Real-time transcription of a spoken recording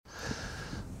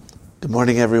Good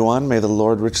morning, everyone. May the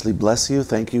Lord richly bless you.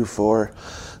 Thank you for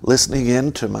listening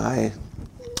in to my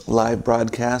live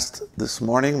broadcast this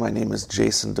morning. My name is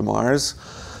Jason DeMars,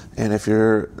 and if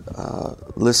you're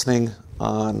listening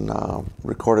on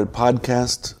recorded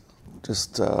podcast,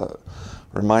 just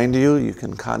remind you, you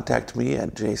can contact me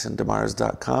at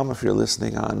jasondemars.com. If you're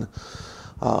listening on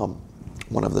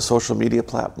one of the social media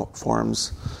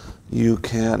platforms, you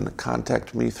can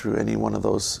contact me through any one of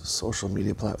those social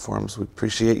media platforms. We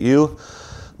appreciate you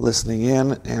listening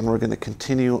in, and we're going to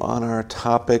continue on our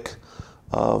topic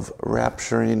of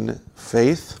rapturing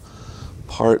faith,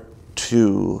 part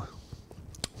 2.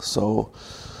 So,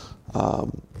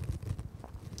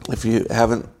 if you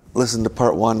haven't listened to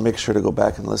part 1, make sure to go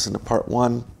back and listen to part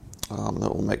 1.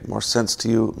 That will make more sense to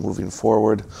you moving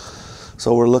forward.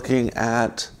 So we're looking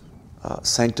at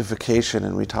sanctification,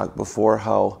 and we talked before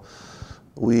how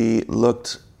we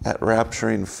looked at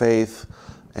rapturing faith,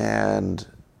 and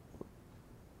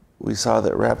we saw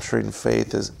that rapturing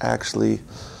faith is actually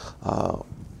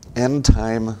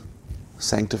end-time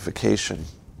sanctification.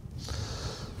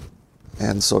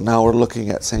 And so now we're looking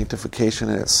at sanctification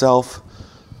in itself.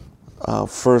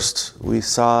 First, we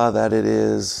saw that it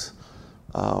is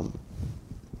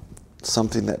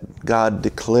something that God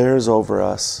declares over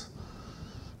us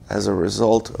as a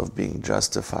result of being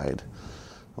justified.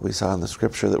 We saw in the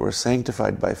scripture that we're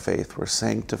sanctified by faith. We're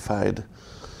sanctified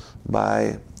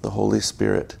by the Holy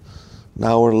Spirit.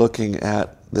 Now we're looking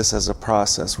at this as a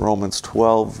process. Romans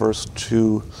 12, verse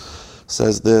 2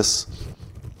 says this,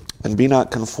 "And be not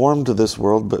conformed to this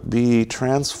world, but be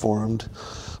transformed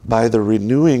by the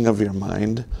renewing of your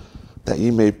mind, that ye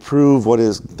may prove what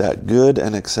is that good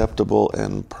and acceptable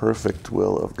and perfect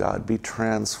will of God." Be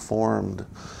transformed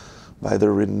by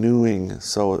the renewing.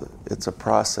 So it's a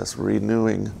process,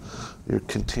 renewing. You're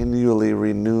continually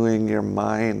renewing your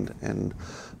mind and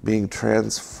being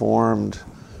transformed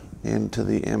into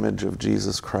the image of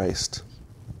Jesus Christ.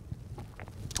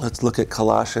 Let's look at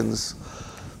Colossians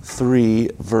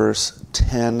 3, verse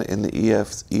 10 in the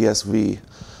ESV.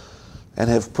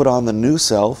 "And have put on the new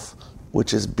self,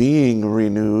 which is being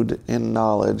renewed in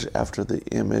knowledge after the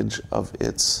image of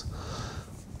its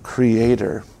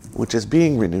creator." Which is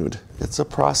being renewed. It's a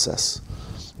process.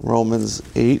 Romans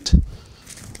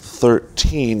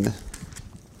 8:13.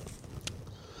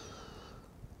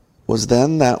 "Was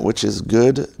then that which is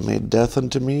good made death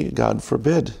unto me? God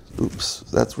forbid." Oops,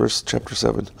 that's chapter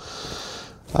 7.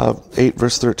 8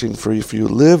 verse 13. "For if you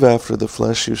live after the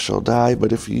flesh, you shall die.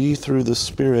 But if ye through the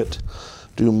Spirit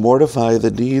do mortify the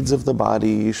deeds of the body,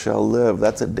 ye shall live."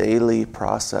 That's a daily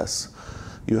process.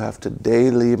 You have to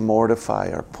daily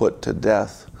mortify or put to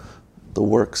death the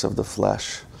works of the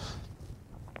flesh.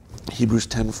 Hebrews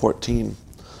 10:14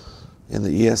 in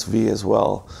the ESV as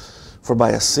well. "For by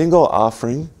a single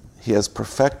offering he has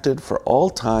perfected for all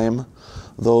time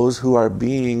those who are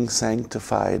being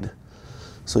sanctified."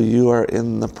 So you are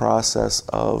in the process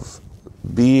of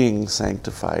being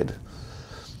sanctified.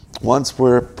 Once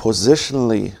we're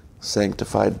positionally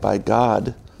sanctified by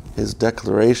God, his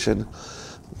declaration,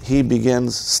 he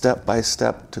begins step by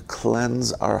step to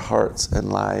cleanse our hearts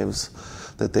and lives,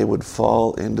 that they would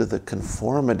fall into the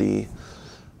conformity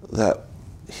that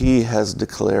he has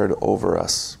declared over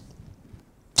us.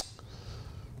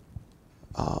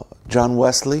 John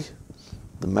Wesley,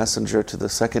 the messenger to the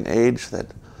second age that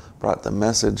brought the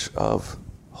message of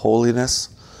holiness,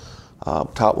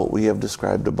 taught what we have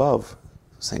described above.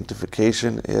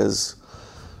 Sanctification is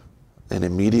an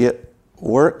immediate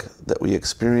work that we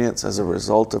experience as a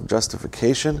result of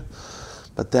justification,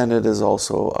 but then it is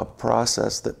also a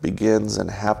process that begins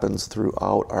and happens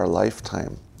throughout our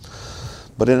lifetime.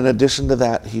 But in addition to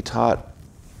that, he taught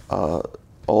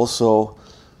also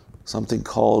something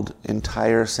called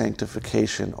entire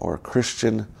sanctification or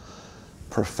Christian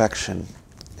perfection.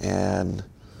 And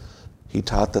he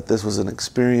taught that this was an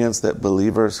experience that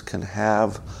believers can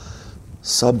have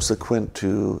subsequent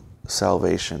to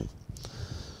salvation.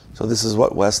 So this is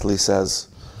what Wesley says: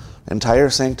 "Entire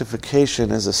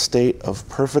sanctification is a state of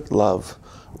perfect love,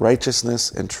 righteousness,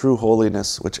 and true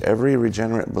holiness, which every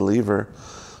regenerate believer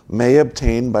may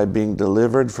obtain by being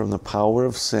delivered from the power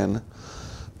of sin,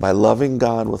 by loving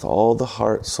God with all the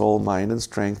heart, soul, mind, and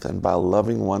strength, and by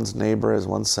loving one's neighbor as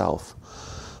oneself.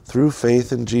 Through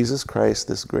faith in Jesus Christ,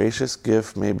 this gracious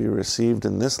gift may be received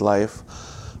in this life,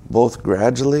 both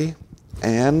gradually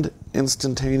and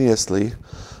instantaneously,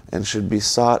 and should be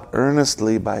sought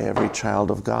earnestly by every child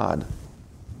of God."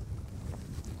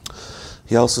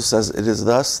 He also says, "It is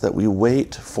thus that we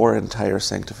wait for entire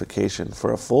sanctification,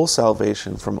 for a full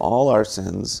salvation from all our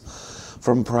sins,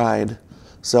 from pride,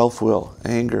 self-will,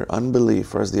 anger,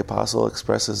 unbelief, or as the apostle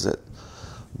expresses it,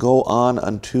 go on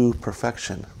unto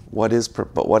perfection.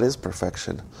 But what is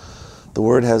perfection? The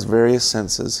word has various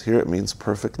senses. Here it means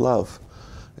perfect love.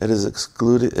 It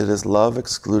is love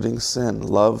excluding sin,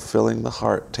 love filling the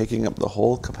heart, taking up the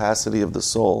whole capacity of the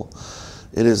soul.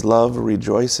 It is love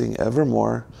rejoicing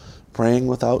evermore, praying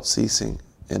without ceasing,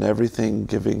 in everything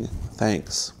giving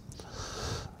thanks.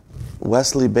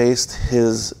 Wesley based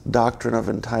his doctrine of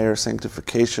entire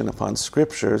sanctification upon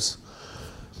scriptures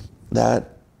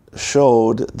that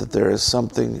showed that there is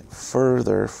something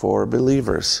further for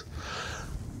believers.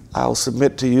 I'll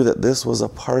submit to you that this was a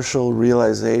partial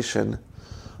realization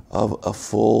of a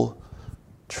full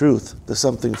truth. The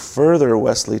something further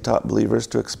Wesley taught believers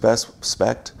to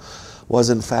expect was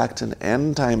in fact an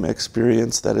end-time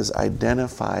experience that is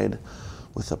identified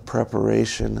with a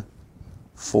preparation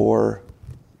for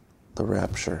the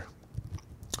rapture.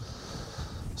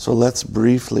 So let's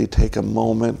briefly take a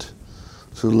moment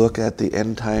to look at the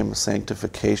end-time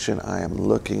sanctification I am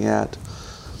looking at.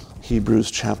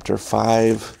 Hebrews chapter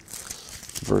 5,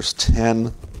 verse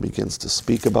 10 begins to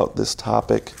speak about this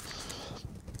topic.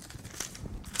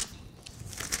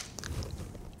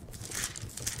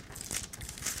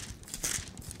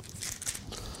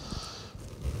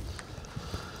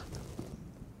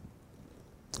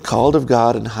 Called of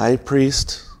God and high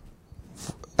priest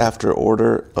after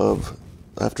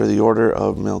the order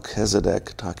of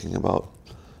Melchizedek, talking about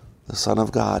the Son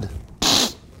of God.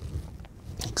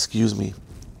 Excuse me.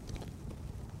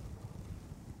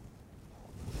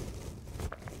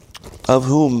 Of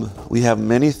whom we have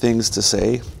many things to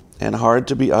say, and hard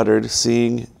to be uttered,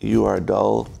 seeing you are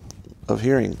dull of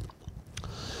hearing.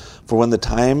 For when the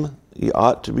time ye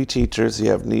ought to be teachers, ye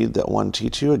have need that one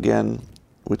teach you again,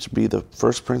 which be the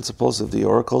first principles of the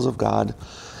oracles of God,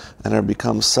 and are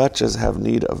become such as have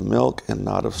need of milk and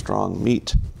not of strong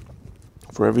meat.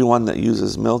 For everyone that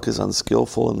uses milk is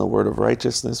unskillful in the word of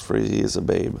righteousness, for he is a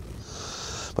babe.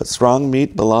 But strong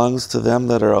meat belongs to them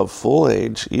that are of full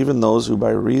age, even those who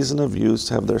by reason of use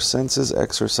have their senses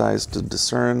exercised to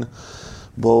discern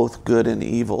both good and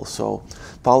evil. So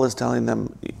Paul is telling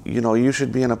them, you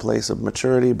should be in a place of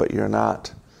maturity, but you're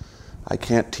not. I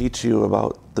can't teach you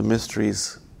about the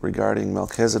mysteries regarding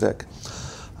Melchizedek.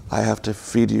 I have to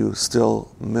feed you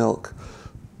still milk.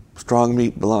 Strong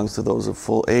meat belongs to those of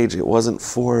full age. It wasn't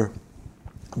for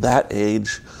that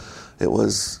age. It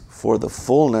was for the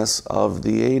fullness of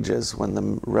the ages, when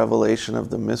the revelation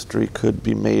of the mystery could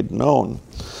be made known.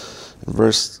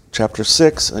 In chapter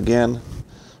 6, again,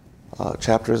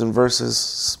 chapters and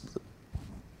verses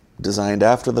designed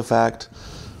after the fact.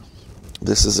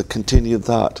 This is a continued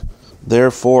thought.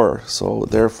 Therefore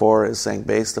is saying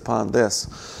based upon this.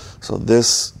 So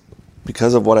this,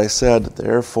 because of what I said,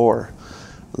 therefore,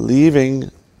 leaving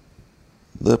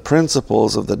the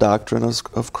principles of the doctrine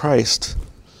of Christ.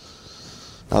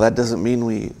 Now that doesn't mean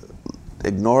we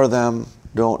ignore them,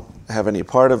 don't have any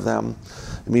part of them.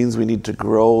 It means we need to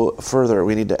grow further.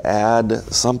 We need to add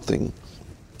something.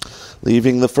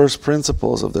 Leaving the first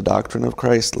principles of the doctrine of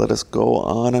Christ, let us go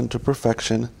on unto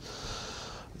perfection,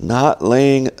 not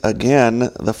laying again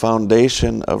the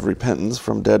foundation of repentance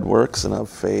from dead works and of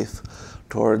faith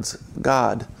towards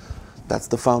God. That's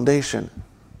the foundation.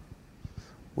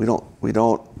 We don't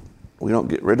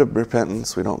get rid of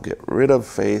repentance. We don't get rid of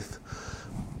faith.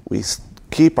 We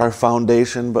keep our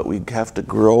foundation, but we have to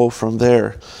grow from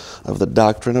there, of the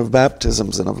doctrine of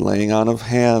baptisms and of laying on of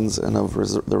hands and of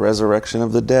the resurrection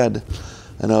of the dead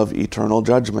and of eternal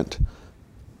judgment.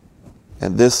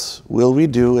 And this will we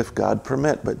do if God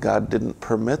permit, but God didn't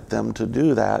permit them to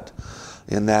do that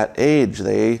in that age.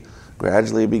 They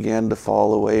gradually began to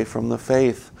fall away from the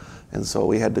faith, and so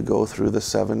we had to go through the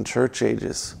 7 church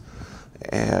ages.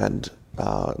 And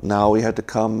now there had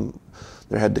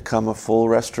to come a full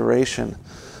restoration,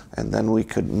 and then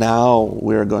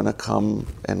we're going to come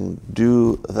and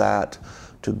do that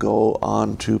to go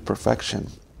on to perfection.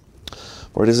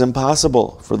 For it is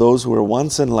impossible for those who were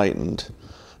once enlightened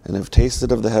and have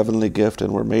tasted of the heavenly gift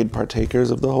and were made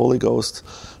partakers of the Holy Ghost,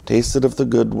 tasted of the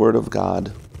good word of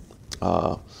God.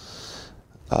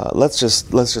 Let's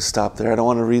just stop there. I don't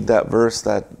want to read that verse.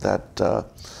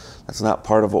 That's not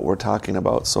part of what we're talking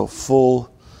about. So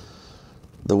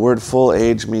the word full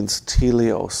age means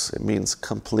teleos. It means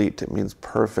complete. It means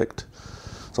perfect.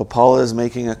 So Paul is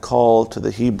making a call to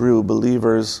the Hebrew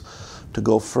believers to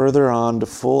go further on to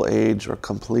full age or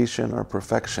completion or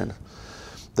perfection.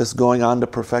 This going on to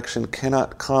perfection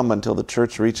cannot come until the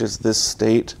church reaches this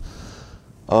state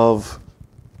of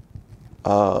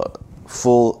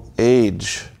full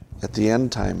age at the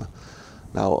end time.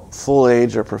 Now, full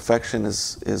age or perfection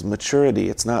is maturity.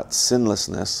 It's not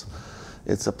sinlessness.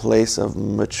 It's a place of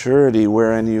maturity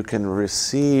wherein you can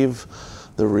receive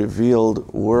the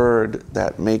revealed word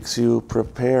that makes you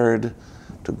prepared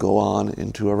to go on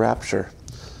into a rapture.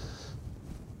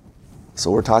 So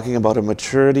we're talking about a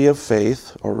maturity of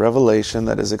faith or revelation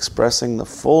that is expressing the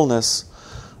fullness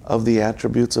of the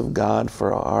attributes of God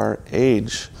for our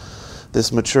age.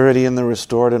 This maturity in the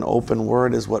restored and open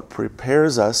word is what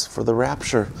prepares us for the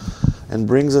rapture and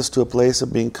brings us to a place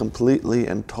of being completely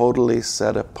and totally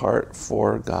set apart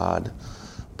for God,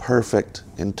 perfect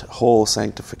in whole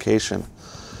sanctification.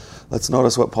 Let's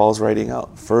notice what Paul's writing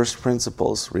out. First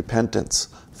principles, repentance,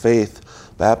 faith,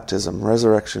 baptism,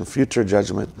 resurrection, future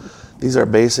judgment. These are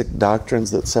basic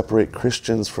doctrines that separate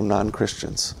Christians from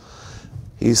non-Christians.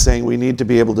 He's saying we need to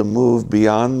be able to move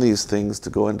beyond these things to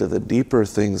go into the deeper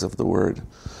things of the Word.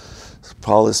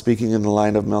 Paul is speaking in the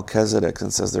line of Melchizedek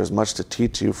and says there's much to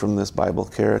teach you from this Bible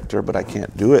character, but I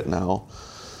can't do it now.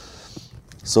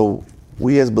 So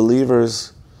we as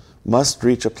believers must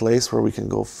reach a place where we can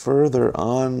go further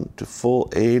on to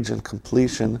full age and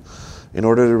completion in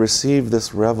order to receive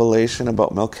this revelation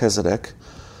about Melchizedek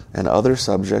and other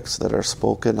subjects that are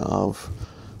spoken of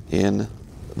in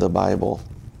the Bible.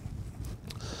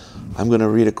 I'm going to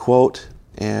read a quote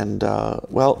and,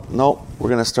 we're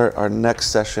going to start our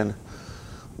next session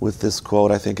with this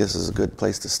quote. I think this is a good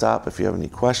place to stop. If you have any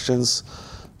questions,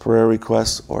 prayer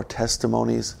requests, or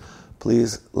testimonies,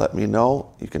 please let me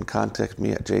know. You can contact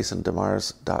me at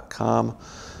jasondemars.com.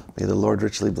 May the Lord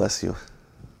richly bless you.